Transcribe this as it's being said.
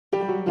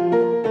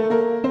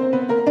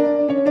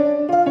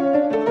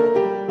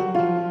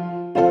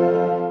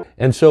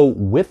And so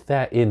with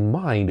that in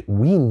mind,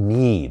 we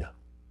need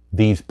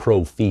these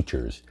pro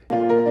features.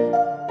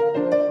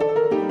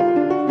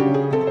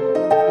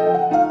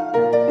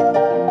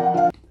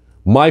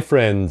 My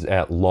friends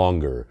at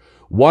Longer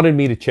wanted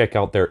me to check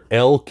out their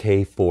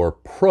LK4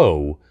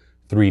 Pro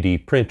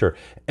 3D printer.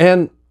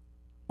 And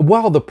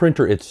while the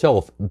printer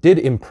itself did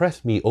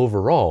impress me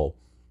overall,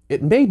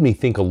 it made me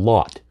think a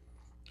lot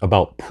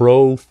about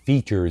pro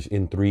features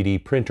in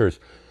 3D printers.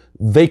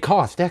 They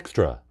cost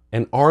extra,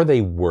 and are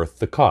they worth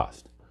the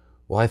cost?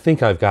 Well, I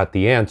think I've got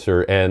the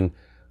answer, and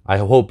I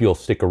hope you'll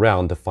stick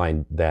around to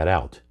find that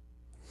out.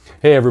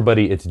 Hey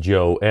everybody, it's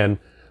Joe, and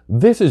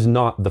this is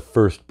not the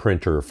first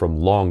printer from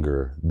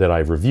Longer that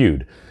I've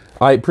reviewed.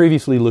 I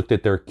previously looked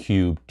at their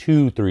Cube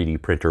 2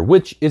 3D printer,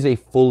 which is a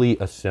fully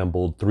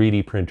assembled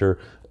 3D printer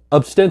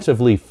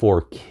ostensibly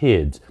for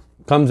kids.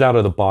 Comes out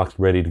of the box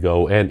ready to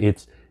go, and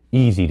it's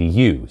easy to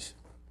use.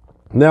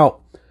 Now,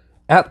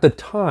 at the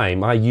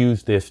time, I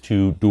used this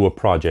to do a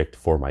project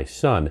for my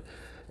son,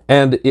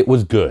 and it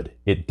was good.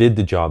 It did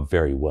the job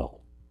very well.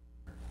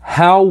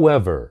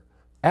 However,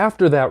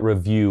 after that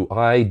review,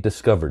 I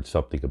discovered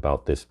something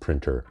about this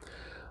printer.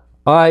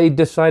 I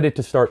decided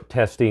to start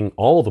testing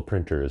all the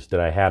printers that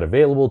I had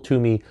available to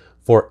me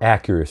for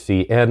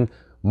accuracy, and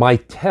my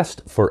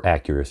test for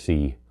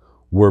accuracy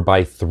were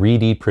by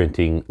 3D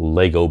printing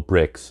Lego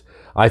bricks.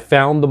 I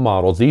found the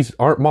models. These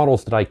aren't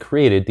models that I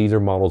created. These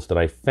are models that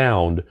I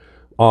found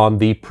on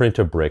the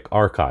Print-A-Brick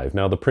archive.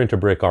 Now, the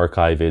Print-A-Brick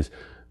archive is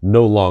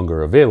no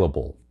longer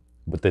available,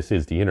 but this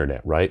is the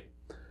internet, right?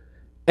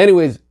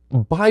 Anyways,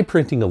 by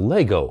printing a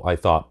Lego, I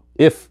thought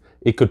if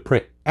it could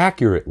print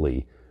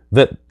accurately,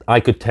 that I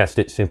could test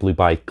it simply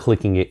by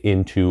clicking it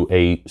into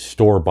a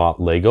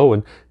store-bought Lego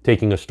and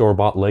taking a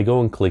store-bought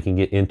Lego and clicking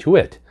it into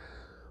it.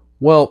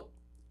 Well,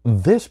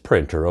 this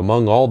printer,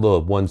 among all the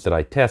ones that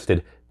I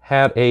tested,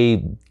 had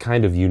a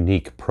kind of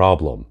unique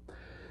problem.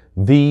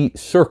 The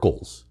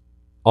circles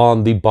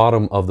on the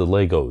bottom of the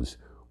Legos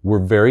were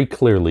very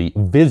clearly,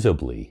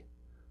 visibly,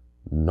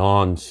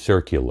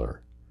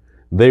 non-circular.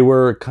 They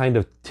were kind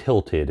of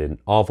tilted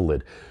and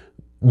ovalid.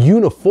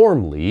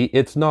 Uniformly,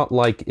 it's not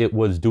like it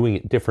was doing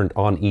it different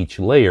on each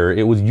layer.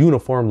 It was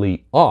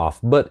uniformly off,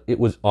 but it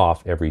was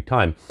off every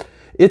time.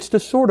 It's the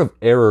sort of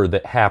error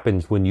that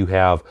happens when you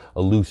have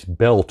a loose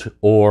belt,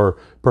 or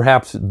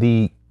perhaps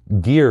the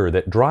gear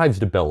that drives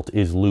the belt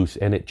is loose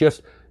and it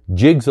just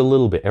jigs a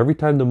little bit. Every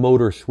time the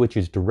motor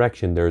switches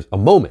direction, there's a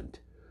moment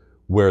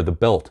where the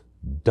belt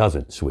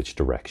doesn't switch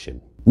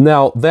direction.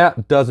 Now,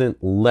 that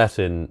doesn't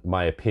lessen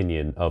my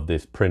opinion of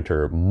this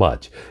printer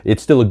much.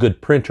 It's still a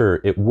good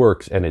printer, it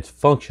works, and it's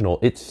functional.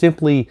 It's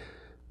simply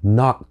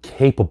not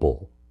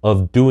capable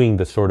of doing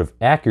the sort of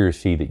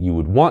accuracy that you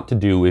would want to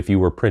do if you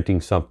were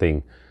printing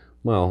something,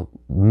 well,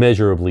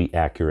 measurably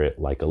accurate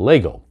like a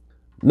Lego.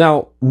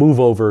 Now, move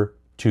over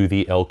to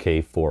the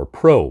LK4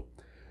 Pro.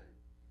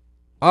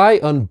 I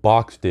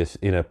unboxed this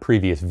in a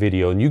previous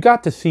video, and you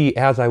got to see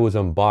as I was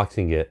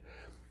unboxing it.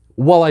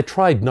 While I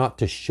tried not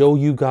to show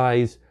you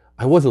guys,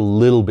 I was a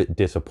little bit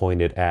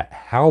disappointed at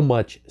how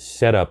much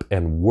setup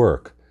and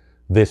work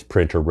this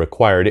printer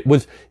required. It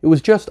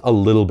was just a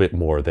little bit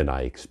more than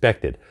I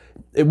expected.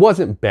 It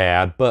wasn't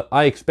bad, but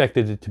I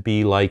expected it to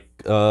be like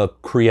a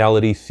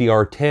Creality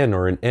CR10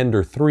 or an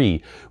Ender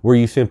 3, where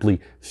you simply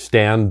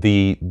stand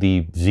the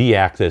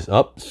Z-axis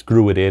up,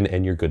 screw it in,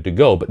 and you're good to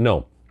go. But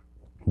no,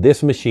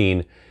 this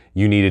machine,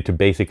 you needed to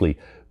basically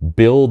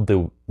build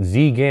the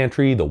Z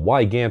gantry, the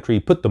Y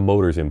gantry, put the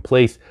motors in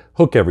place,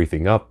 hook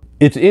everything up.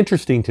 It's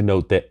interesting to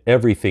note that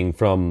everything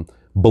from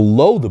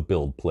below the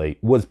build plate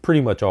was pretty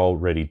much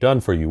already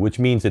done for you, which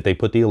means that they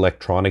put the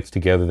electronics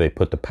together, they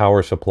put the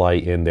power supply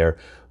in there.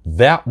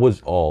 That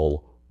was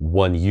all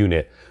one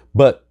unit.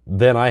 But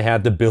then I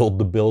had to build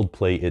the build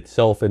plate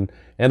itself and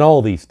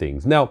all these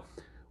things. Now,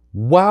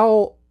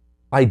 while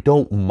I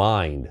don't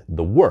mind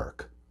the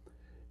work,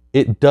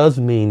 it does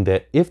mean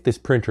that if this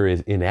printer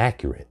is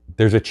inaccurate,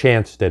 there's a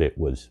chance that it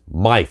was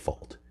my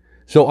fault.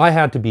 So I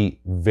had to be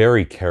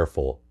very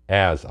careful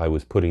as I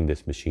was putting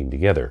this machine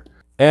together.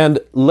 And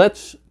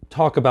let's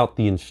talk about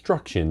the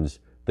instructions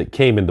that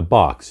came in the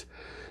box.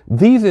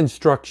 These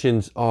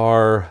instructions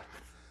are,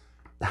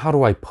 how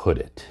do I put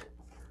it,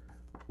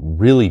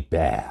 really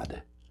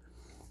bad.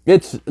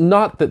 It's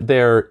not that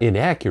they're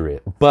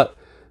inaccurate, but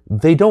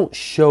they don't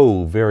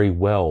show very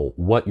well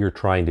what you're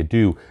trying to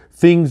do.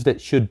 Things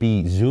that should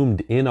be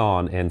zoomed in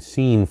on and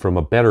seen from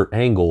a better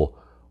angle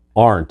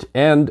aren't.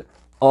 And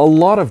a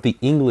lot of the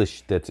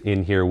English that's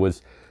in here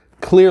was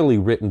clearly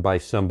written by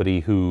somebody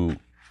who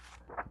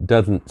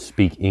doesn't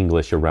speak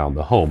English around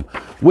the home,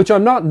 which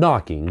I'm not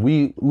knocking.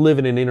 We live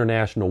in an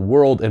international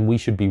world and we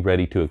should be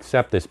ready to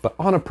accept this. But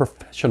on a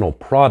professional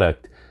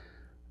product,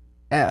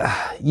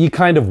 you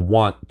kind of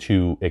want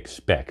to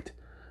expect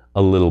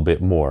a little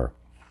bit more.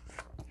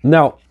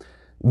 Now,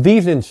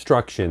 these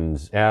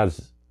instructions,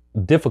 as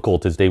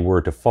difficult as they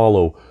were to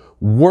follow,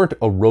 weren't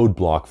a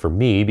roadblock for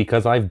me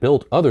because I've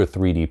built other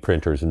 3D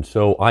printers, and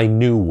so I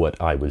knew what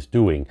I was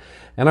doing.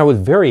 And I was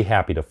very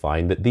happy to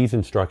find that these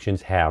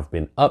instructions have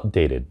been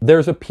updated.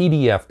 There's a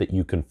PDF that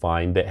you can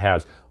find that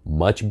has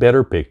much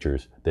better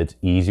pictures, that's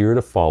easier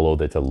to follow,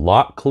 that's a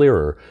lot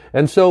clearer.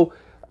 And so,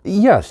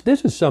 yes,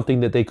 this is something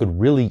that they could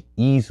really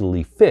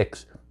easily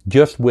fix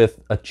just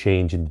with a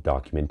change in the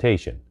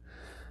documentation.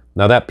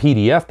 Now, that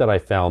PDF that I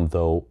found,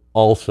 though,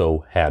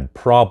 also had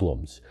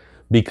problems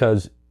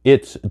because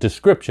its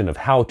description of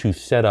how to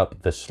set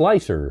up the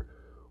slicer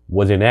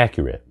was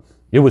inaccurate.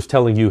 It was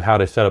telling you how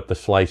to set up the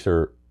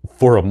slicer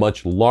for a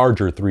much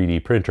larger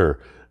 3D printer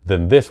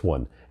than this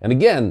one. And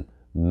again,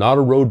 not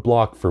a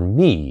roadblock for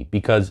me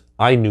because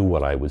I knew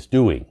what I was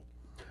doing.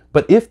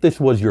 But if this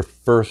was your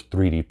first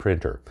 3D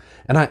printer,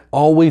 and I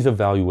always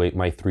evaluate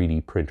my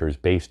 3D printers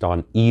based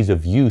on ease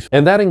of use,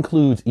 and that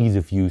includes ease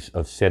of use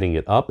of setting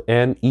it up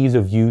and ease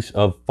of use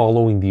of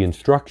following the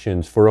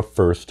instructions for a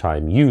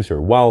first-time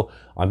user. While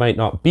I might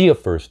not be a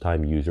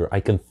first-time user, I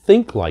can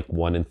think like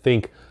one and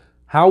think,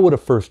 how would a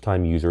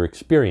first-time user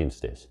experience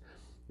this?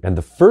 And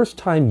the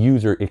first-time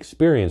user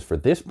experience for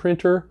this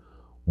printer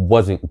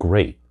wasn't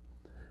great.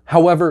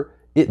 However,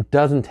 it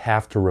doesn't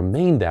have to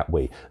remain that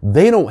way.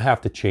 They don't have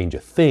to change a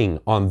thing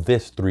on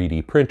this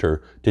 3D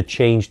printer to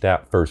change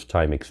that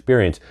first-time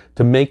experience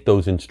to make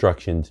those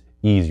instructions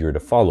easier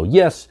to follow.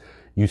 Yes,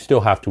 you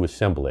still have to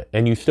assemble it,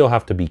 and you still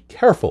have to be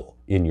careful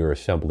in your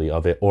assembly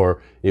of it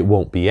or it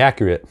won't be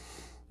accurate,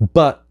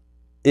 but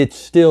it's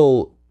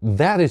still,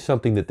 that is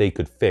something that they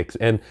could fix.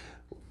 And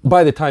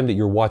by the time that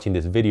you're watching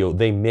this video,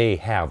 they may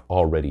have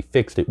already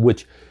fixed it,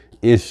 which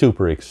is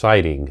super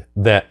exciting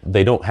that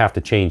they don't have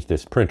to change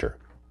this printer.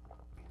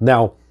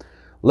 Now,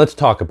 let's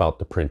talk about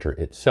the printer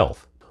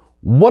itself.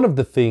 One of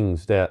the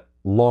things that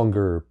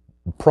Longer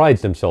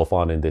prides themselves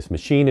on in this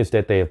machine is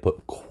that they have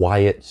put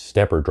quiet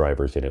stepper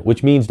drivers in it,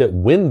 which means that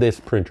when this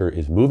printer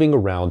is moving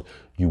around,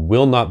 you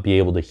will not be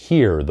able to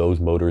hear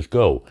those motors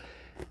go.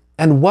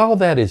 And while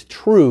that is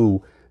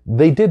true,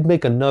 they did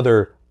make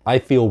another, I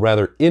feel,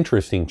 rather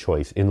interesting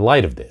choice in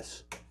light of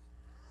this.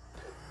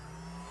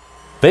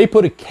 They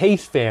put a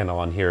case fan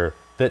on here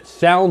that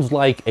sounds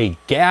like a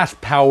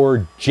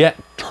gas-powered jet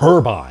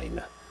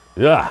turbine.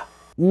 Ugh.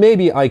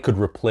 Maybe I could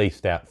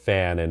replace that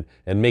fan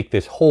and make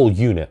this whole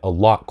unit a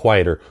lot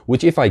quieter,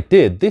 which if I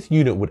did, this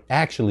unit would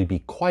actually be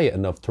quiet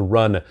enough to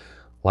run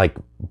like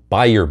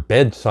by your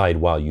bedside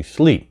while you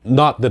sleep.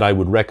 Not that I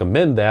would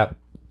recommend that,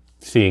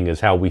 seeing as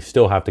how we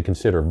still have to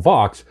consider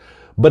Vox,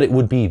 but it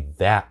would be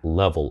that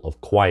level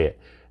of quiet,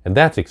 and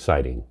that's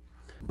exciting.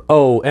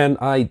 Oh, and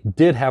I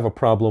did have a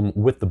problem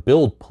with the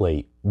build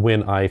plate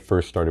when I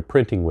first started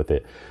printing with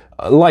it.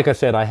 Like I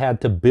said, I had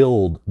to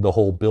build the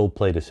whole build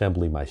plate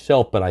assembly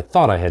myself, but I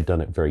thought I had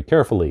done it very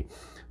carefully.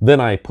 Then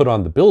I put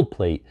on the build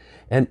plate,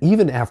 and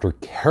even after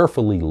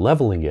carefully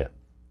leveling it,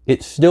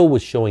 it still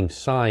was showing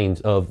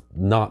signs of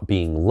not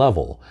being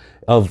level,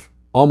 of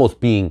almost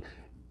being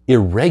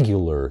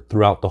irregular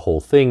throughout the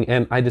whole thing,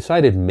 and I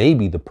decided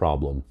maybe the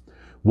problem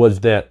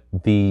was that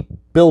the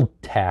build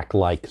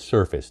tack-like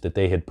surface that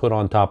they had put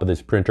on top of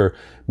this printer,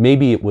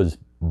 maybe it was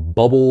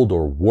bubbled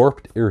or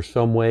warped or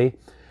some way.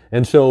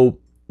 And so,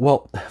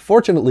 well,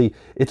 fortunately,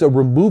 it's a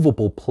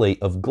removable plate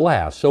of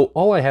glass. So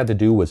all I had to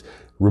do was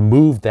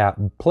remove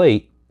that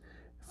plate,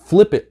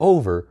 flip it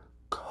over,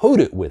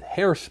 coat it with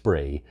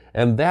hairspray,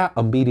 and that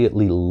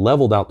immediately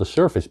leveled out the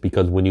surface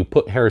because when you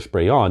put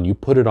hairspray on, you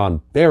put it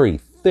on very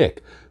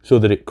thick so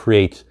that it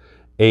creates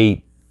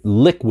a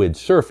liquid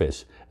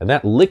surface. And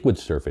that liquid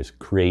surface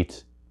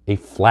creates a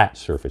flat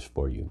surface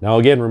for you. Now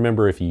again,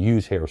 remember if you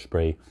use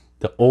hairspray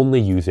to only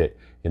use it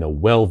in a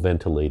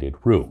well-ventilated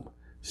room.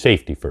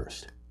 Safety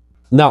first.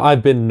 Now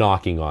I've been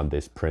knocking on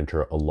this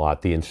printer a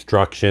lot, the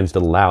instructions, the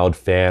loud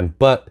fan,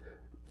 but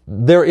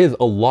there is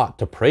a lot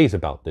to praise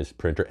about this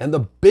printer. And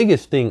the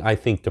biggest thing I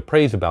think to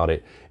praise about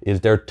it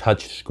is their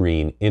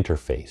touchscreen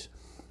interface.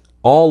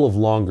 All of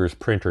Longer's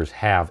printers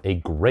have a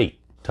great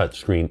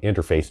touchscreen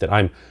interface that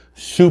I'm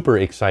super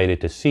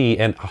excited to see,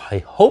 and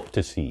I hope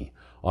to see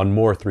on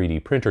more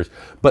 3D printers.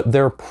 But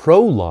their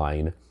Pro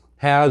line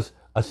has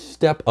a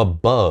step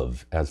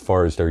above as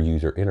far as their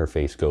user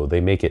interface go.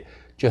 They make it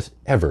just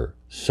ever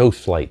so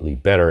slightly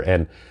better,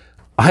 and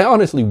I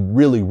honestly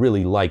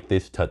really like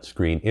this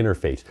touchscreen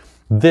interface.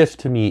 This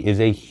to me is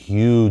a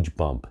huge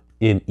bump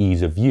in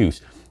ease of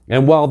use.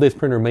 And while this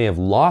printer may have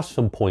lost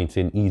some points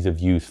in ease of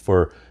use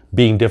for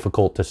being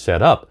difficult to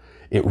set up,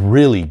 it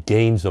really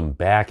gains them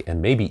back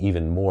and maybe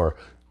even more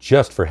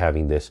just for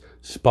having this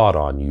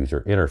spot-on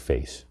user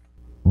interface.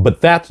 But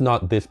that's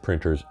not this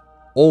printer's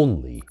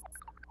only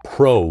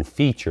pro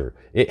feature.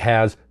 It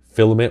has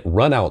filament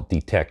runout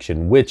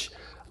detection, which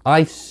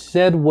I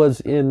said was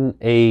in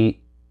a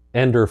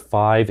Ender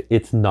 5.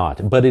 It's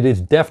not, but it is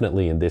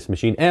definitely in this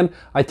machine. And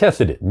I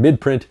tested it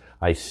mid-print.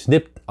 I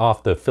snipped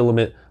off the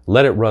filament,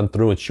 let it run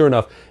through, and sure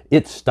enough,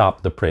 it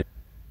stopped the print.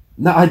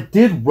 Now, I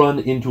did run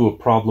into a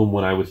problem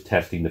when I was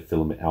testing the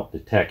filament out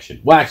detection.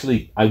 Well,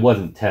 actually, I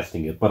wasn't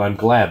testing it, but I'm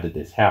glad that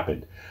this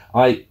happened.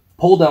 I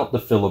pulled out the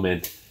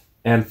filament,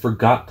 and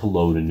forgot to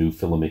load a new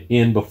filament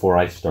in before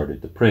I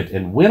started to print.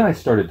 And when I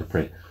started to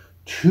print,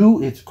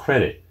 to its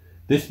credit,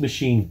 this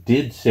machine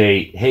did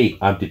say, hey,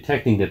 I'm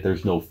detecting that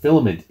there's no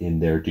filament in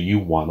there. Do you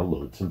want to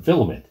load some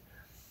filament?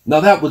 Now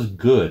that was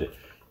good,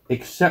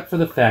 except for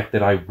the fact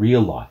that I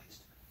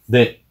realized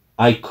that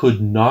I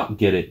could not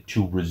get it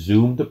to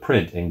resume the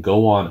print and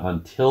go on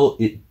until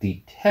it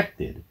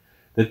detected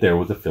that there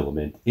was a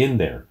filament in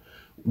there.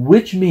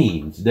 Which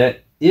means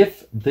that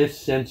if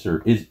this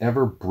sensor is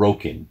ever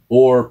broken,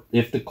 or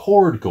if the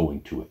cord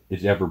going to it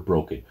is ever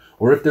broken,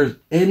 or if there's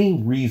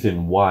any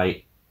reason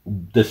why,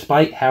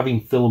 despite having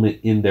filament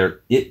in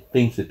there, it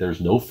thinks that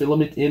there's no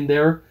filament in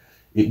there,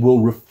 it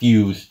will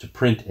refuse to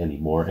print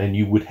anymore, and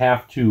you would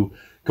have to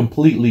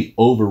completely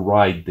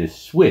override this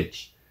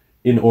switch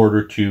in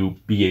order to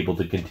be able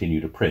to continue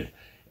to print.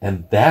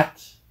 And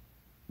that's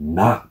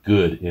not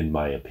good in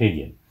my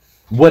opinion.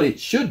 What it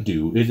should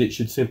do is it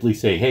should simply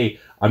say, hey,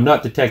 I'm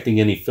not detecting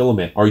any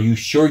filament. Are you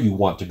sure you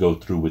want to go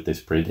through with this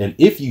print? And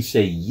if you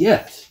say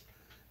yes,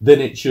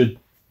 then it should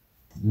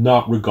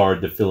not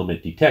regard the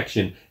filament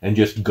detection and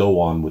just go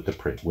on with the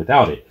print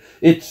without it.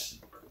 It's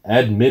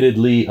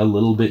admittedly a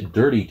little bit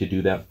dirty to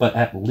do that, but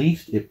at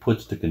least it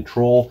puts the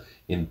control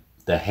in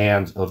the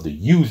hands of the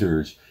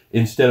users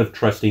instead of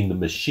trusting the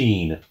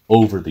machine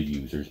over the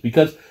users,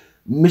 because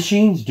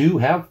machines do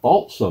have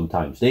faults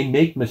sometimes. They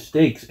make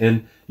mistakes,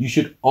 and you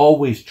should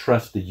always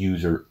trust the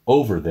user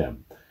over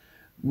them.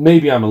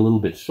 Maybe I'm a little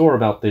bit sore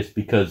about this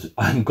because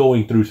I'm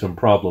going through some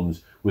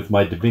problems with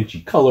my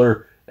DaVinci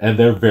Color, and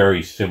they're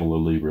very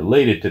similarly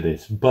related to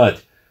this,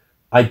 but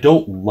I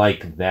don't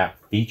like that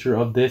feature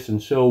of this,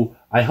 and so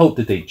I hope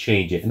that they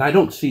change it. And I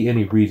don't see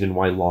any reason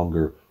why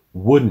Longer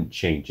wouldn't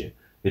change it.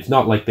 It's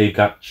not like they've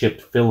got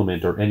chipped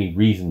filament or any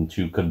reason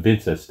to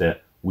convince us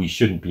that we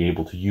shouldn't be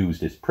able to use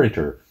this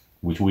printer,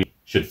 which we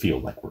should feel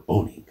like we're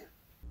owning.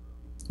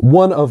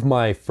 One of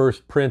my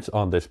first prints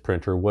on this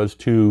printer was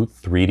to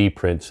 3D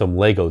print some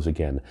Legos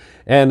again,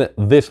 and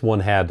this one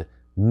had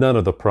none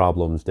of the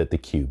problems that the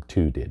Cube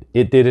 2 did.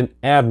 It did an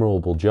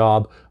admirable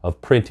job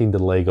of printing the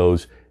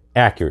Legos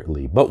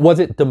accurately, but was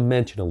it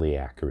dimensionally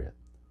accurate?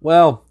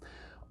 Well,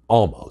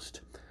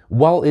 almost.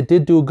 While it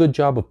did do a good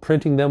job of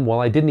printing them, while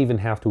I didn't even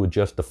have to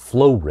adjust the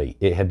flow rate,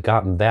 it had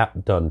gotten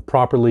that done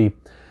properly.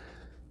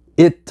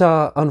 It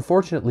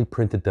unfortunately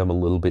printed them a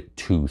little bit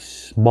too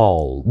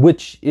small,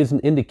 which is an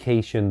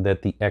indication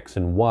that the X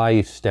and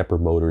Y stepper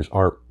motors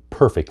aren't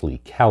perfectly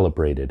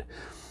calibrated.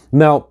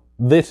 Now,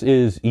 this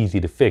is easy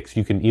to fix.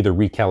 You can either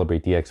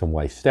recalibrate the X and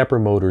Y stepper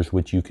motors,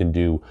 which you can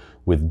do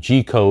with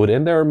G-code,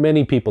 and there are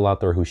many people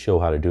out there who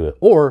show how to do it,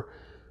 or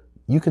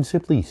you can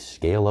simply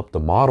scale up the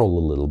model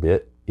a little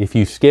bit. If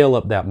you scale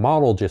up that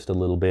model just a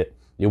little bit,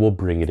 it will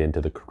bring it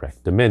into the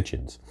correct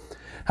dimensions.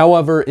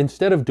 However,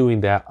 instead of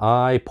doing that,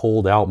 I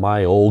pulled out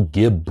my old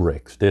Gib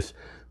bricks, this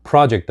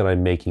project that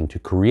I'm making to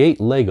create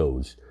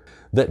Legos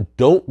that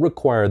don't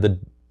require the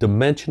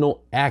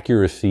dimensional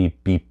accuracy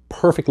be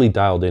perfectly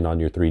dialed in on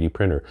your 3D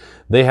printer.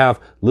 They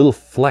have little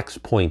flex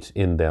points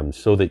in them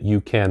so that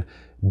you can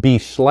be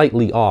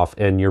slightly off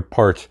and your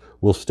parts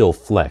will still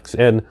flex.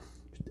 And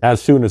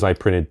as soon as I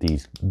printed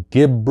these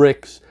Gib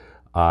bricks,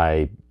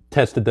 I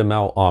tested them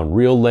out on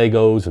real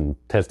Legos and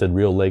tested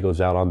real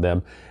Legos out on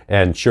them.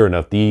 And sure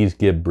enough, these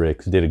Gib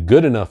bricks did a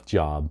good enough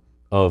job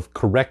of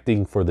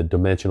correcting for the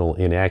dimensional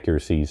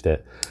inaccuracies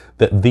that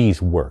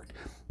these worked.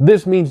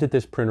 This means that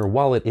this printer,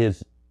 while it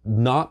is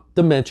not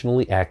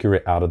dimensionally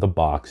accurate out of the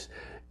box,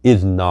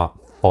 is not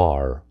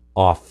far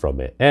off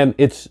from it. And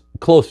it's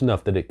close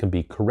enough that it can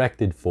be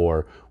corrected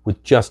for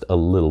with just a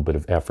little bit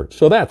of effort.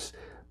 So that's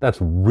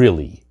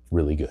really,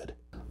 really good.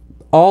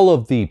 All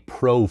of the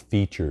pro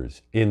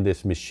features in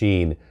this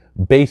machine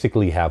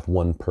basically have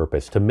one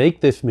purpose: to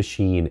make this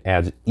machine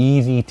as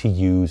easy to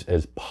use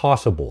as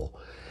possible.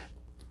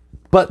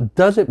 But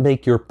does it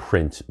make your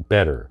prints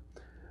better?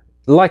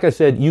 Like I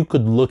said, you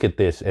could look at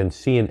this and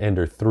see an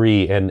Ender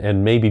 3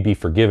 and maybe be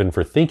forgiven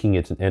for thinking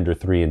it's an Ender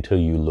 3 until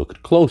you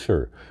looked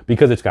closer,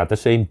 because it's got the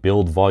same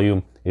build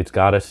volume, it's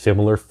got a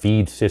similar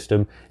feed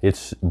system,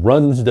 it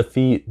runs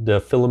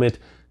the filament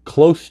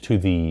close to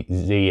the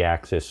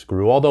Z-axis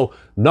screw, although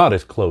not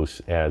as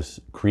close as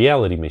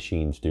Creality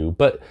machines do.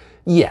 But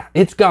yeah,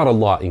 it's got a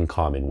lot in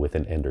common with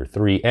an Ender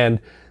 3, and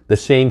the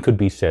same could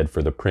be said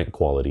for the print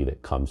quality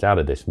that comes out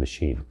of this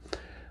machine.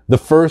 The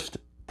first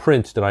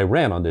prints that I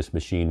ran on this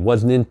machine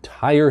was an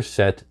entire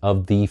set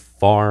of the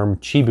Farm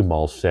Chibi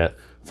Mall set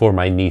for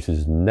my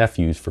nieces and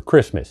nephews for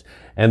Christmas,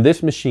 and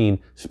this machine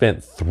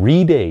spent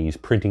 3 days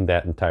printing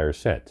that entire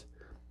set.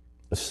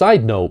 A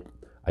side note,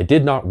 I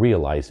did not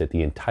realize that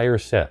the entire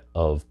set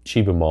of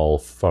Chibi Mall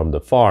from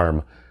the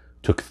farm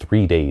took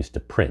 3 days to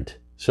print.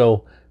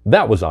 So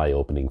that was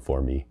eye-opening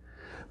for me.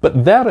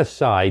 But that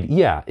aside,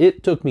 yeah,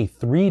 it took me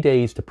 3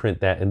 days to print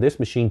that, and this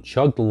machine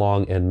chugged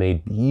along and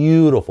made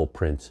beautiful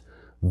prints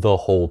the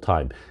whole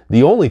time.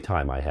 The only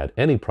time I had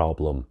any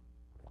problem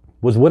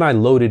was when I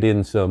loaded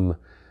in some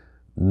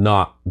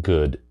not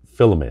good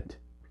filament.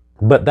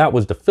 But that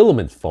was the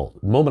filament's fault.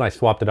 The moment I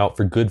swapped it out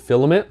for good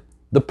filament,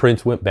 the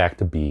prints went back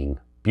to being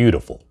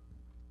beautiful.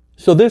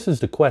 So this is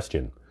the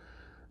question.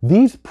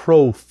 These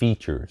pro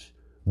features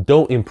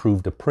don't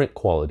improve the print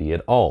quality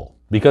at all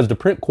because the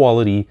print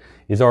quality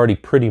is already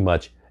pretty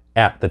much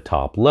at the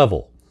top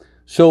level.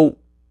 So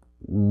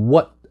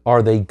what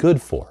are they good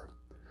for?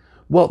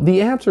 Well,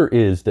 the answer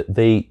is that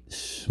they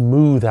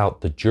smooth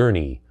out the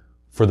journey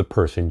for the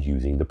person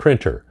using the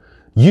printer.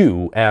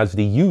 You, as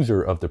the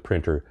user of the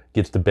printer,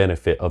 gets the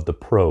benefit of the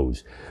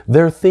pros.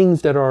 There are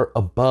things that are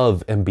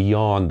above and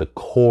beyond the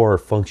core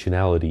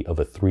functionality of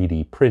a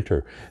 3D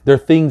printer. There are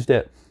things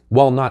that,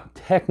 while not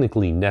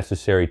technically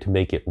necessary to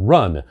make it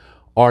run,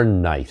 are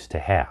nice to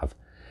have.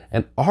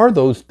 And are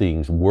those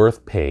things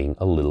worth paying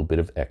a little bit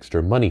of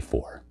extra money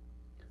for?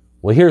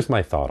 Well, here's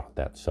my thought on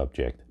that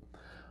subject.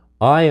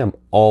 I am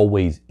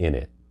always in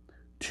it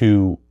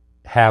to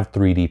have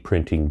 3D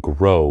printing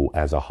grow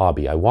as a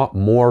hobby. I want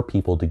more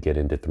people to get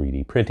into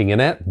 3D printing.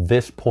 And at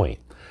this point,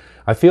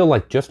 I feel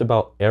like just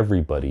about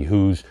everybody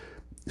who's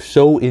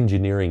so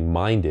engineering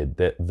minded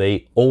that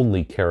they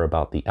only care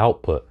about the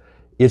output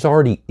is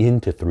already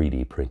into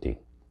 3D printing.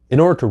 In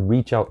order to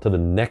reach out to the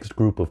next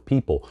group of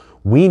people,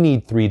 we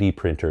need 3D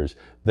printers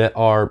that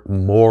are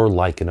more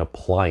like an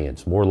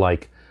appliance, more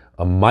like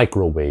a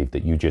microwave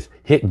that you just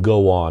hit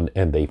go on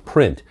and they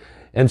print.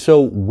 And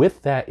so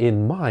with that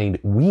in mind,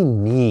 we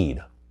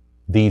need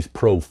these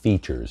pro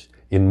features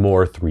in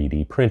more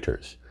 3D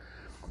printers.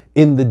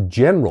 In the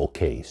general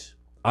case,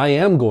 I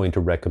am going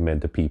to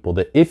recommend to people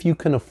that if you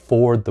can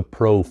afford the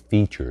pro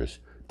features,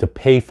 to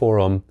pay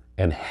for them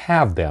and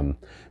have them,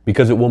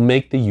 because it will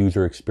make the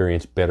user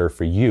experience better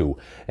for you.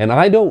 And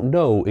I don't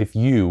know if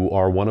you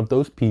are one of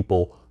those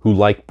people who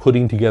like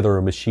putting together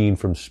a machine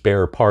from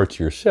spare parts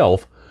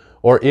yourself,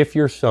 or if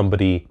you're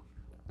somebody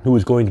who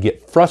is going to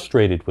get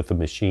frustrated with a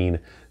machine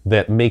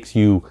that makes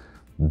you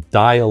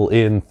dial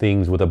in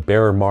things with a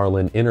Bear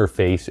Marlin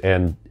interface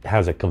and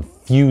has a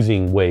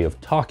confusing way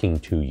of talking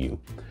to you.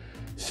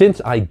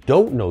 Since I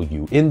don't know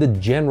you, in the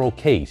general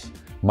case,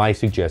 my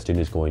suggestion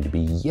is going to be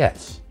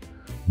yes,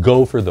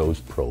 go for those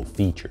pro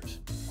features.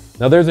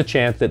 Now there's a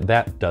chance that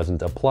that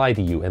doesn't apply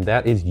to you, and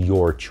that is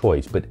your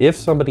choice. But if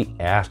somebody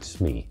asks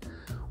me,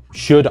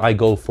 should I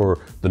go for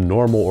the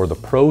normal or the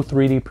pro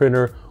 3D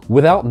printer,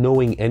 without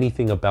knowing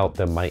anything about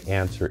them, my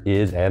answer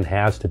is and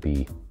has to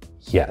be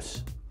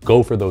yes.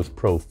 Go for those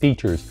pro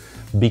features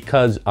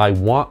because I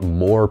want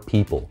more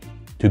people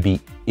to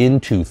be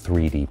into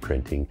 3D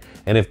printing.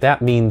 And if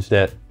that means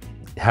that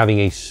having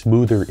a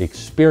smoother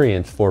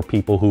experience for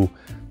people who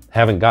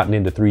haven't gotten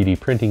into 3D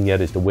printing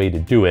yet is the way to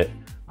do it,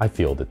 I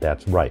feel that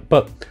that's right.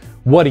 But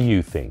what do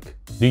you think?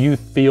 Do you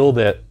feel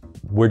that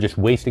we're just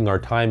wasting our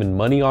time and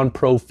money on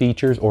pro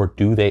features, or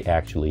do they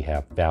actually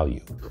have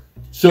value?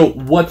 So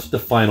what's the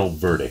final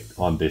verdict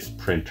on this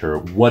printer?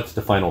 What's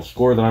the final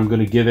score that I'm going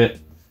to give it?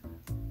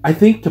 I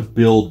think to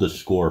build the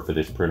score for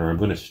this printer, I'm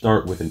going to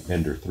start with an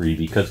Ender 3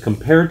 because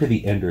compared to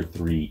the Ender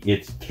 3,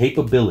 its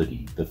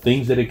capability, the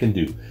things that it can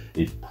do,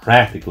 is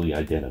practically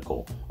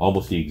identical.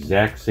 Almost the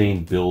exact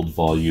same build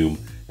volume.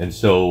 And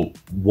so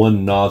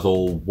one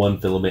nozzle, one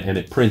filament, and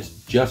it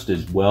prints just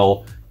as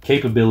well.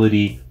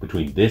 Capability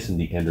between this and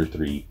the Ender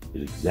 3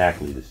 is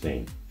exactly the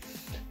same.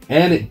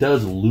 And it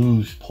does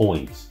lose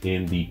points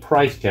in the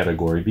price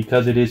category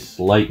because it is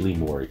slightly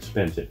more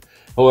expensive.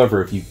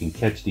 However, if you can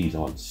catch these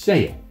on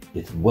sale,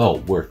 it's well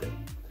worth it.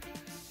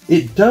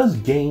 It does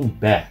gain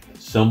back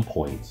some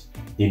points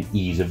in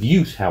ease of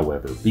use,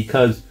 however,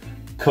 because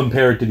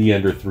compared to the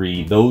Ender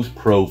 3, those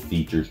pro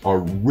features are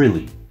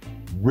really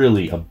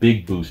a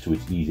big boost to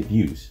its ease of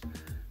use.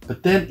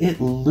 But then it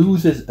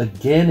loses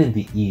again in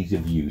the ease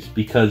of use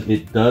because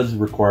it does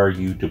require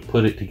you to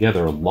put it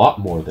together a lot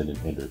more than an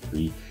Ender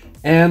 3,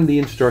 and the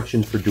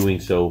instructions for doing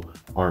so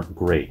aren't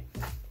great.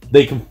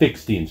 They can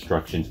fix the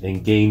instructions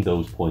and gain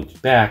those points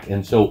back,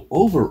 and so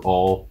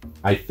overall,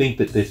 I think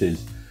that this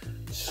is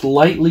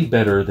slightly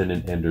better than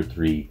an Ender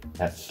 3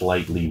 at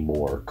slightly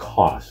more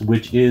cost,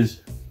 which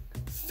is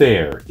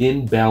fair.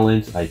 In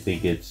balance, I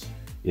think it's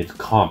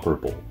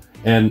comparable.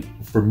 And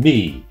for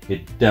me,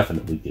 it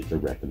definitely gets a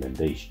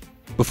recommendation.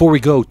 Before we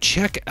go,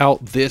 check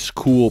out this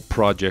cool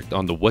project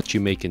on the What You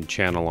Makin'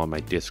 channel on my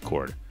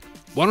Discord.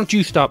 Why don't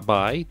you stop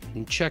by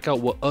and check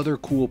out what other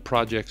cool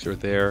projects are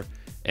there?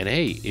 And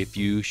hey, if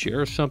you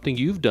share something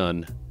you've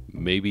done,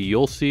 maybe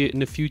you'll see it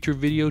in a future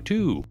video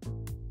too.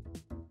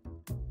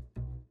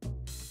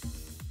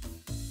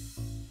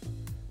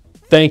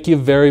 Thank you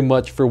very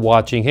much for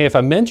watching. Hey, if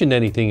I mentioned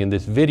anything in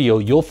this video,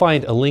 you'll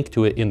find a link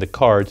to it in the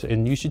cards,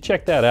 and you should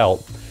check that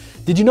out.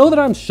 Did you know that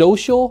I'm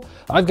social?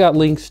 I've got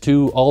links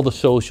to all the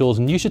socials,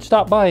 and you should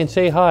stop by and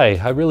say hi.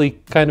 I really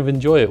kind of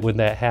enjoy it when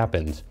that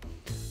happens.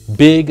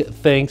 Big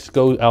thanks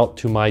go out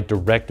to my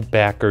direct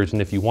backers,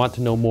 and if you want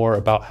to know more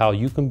about how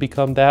you can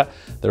become that,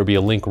 there'll be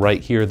a link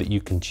right here that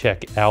you can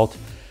check out.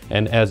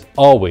 And as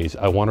always,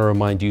 I want to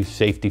remind you,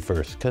 safety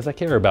first, because I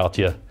care about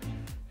you.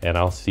 And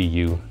I'll see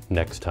you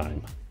next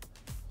time.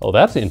 Oh,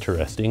 that's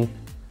interesting.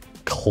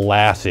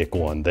 Classic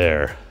one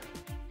there.